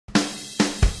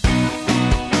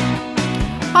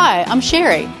Hi, I'm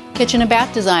Sherry, kitchen and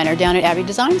bath designer down at Abbey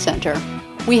Design Center.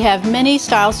 We have many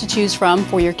styles to choose from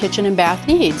for your kitchen and bath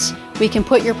needs. We can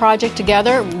put your project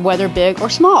together, whether big or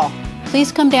small.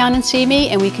 Please come down and see me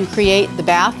and we can create the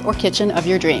bath or kitchen of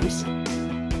your dreams.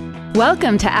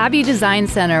 Welcome to Abbey Design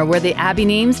Center, where the Abbey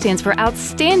name stands for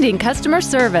outstanding customer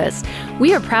service.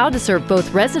 We are proud to serve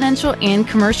both residential and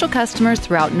commercial customers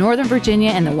throughout Northern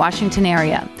Virginia and the Washington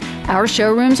area. Our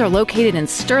showrooms are located in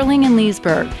Sterling and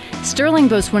Leesburg. Sterling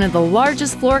boasts one of the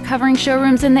largest floor covering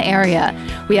showrooms in the area.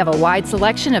 We have a wide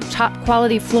selection of top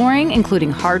quality flooring, including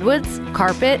hardwoods,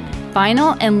 carpet,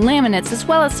 vinyl, and laminates, as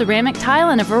well as ceramic tile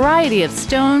and a variety of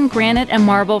stone, granite, and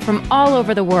marble from all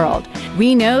over the world.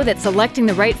 We know that selecting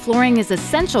the right flooring is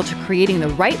essential to creating the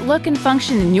right look and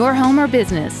function in your home or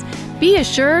business. Be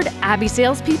assured, Abbey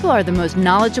salespeople are the most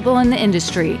knowledgeable in the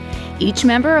industry. Each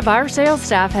member of our sales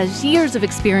staff has years of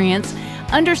experience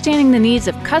understanding the needs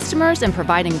of customers and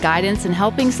providing guidance and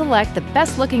helping select the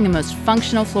best looking and most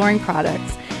functional flooring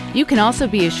products. You can also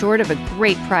be assured of a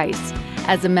great price.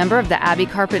 As a member of the Abbey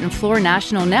Carpet and Floor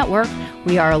National Network,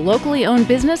 we are a locally owned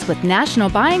business with national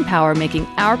buying power, making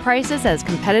our prices as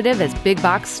competitive as big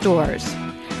box stores.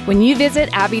 When you visit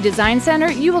Abbey Design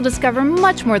Center, you will discover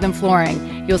much more than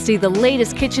flooring. You'll see the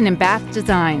latest kitchen and bath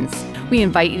designs. We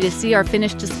invite you to see our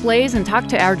finished displays and talk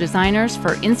to our designers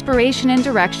for inspiration and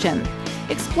direction.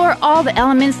 Explore all the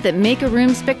elements that make a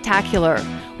room spectacular.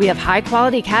 We have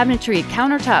high-quality cabinetry,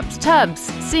 countertops, tubs,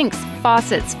 sinks,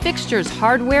 faucets, fixtures,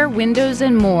 hardware, windows,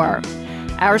 and more.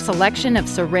 Our selection of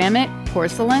ceramic,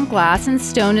 porcelain, glass, and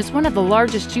stone is one of the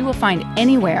largest you will find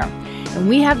anywhere. And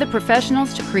we have the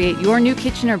professionals to create your new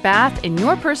kitchen or bath in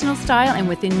your personal style and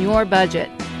within your budget.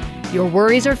 Your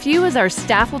worries are few, as our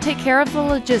staff will take care of the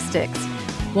logistics.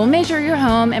 We'll measure your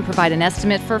home and provide an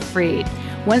estimate for free.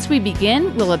 Once we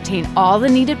begin, we'll obtain all the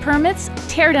needed permits,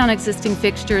 tear down existing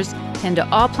fixtures, tend to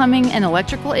all plumbing and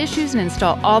electrical issues, and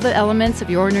install all the elements of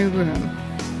your new room.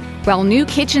 While new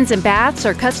kitchens and baths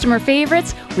are customer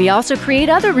favorites, we also create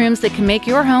other rooms that can make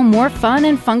your home more fun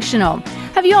and functional.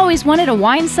 Have you always wanted a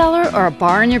wine cellar or a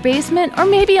bar in your basement, or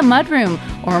maybe a mudroom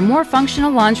or a more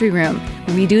functional laundry room?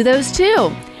 We do those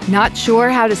too. Not sure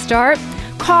how to start?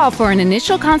 Call for an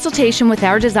initial consultation with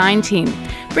our design team.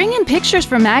 Bring in pictures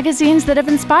from magazines that have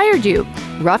inspired you,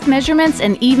 rough measurements,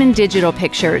 and even digital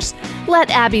pictures. Let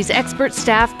Abbey's expert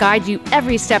staff guide you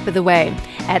every step of the way.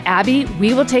 At Abbey,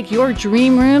 we will take your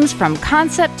dream rooms from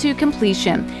concept to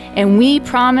completion, and we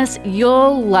promise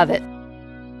you'll love it.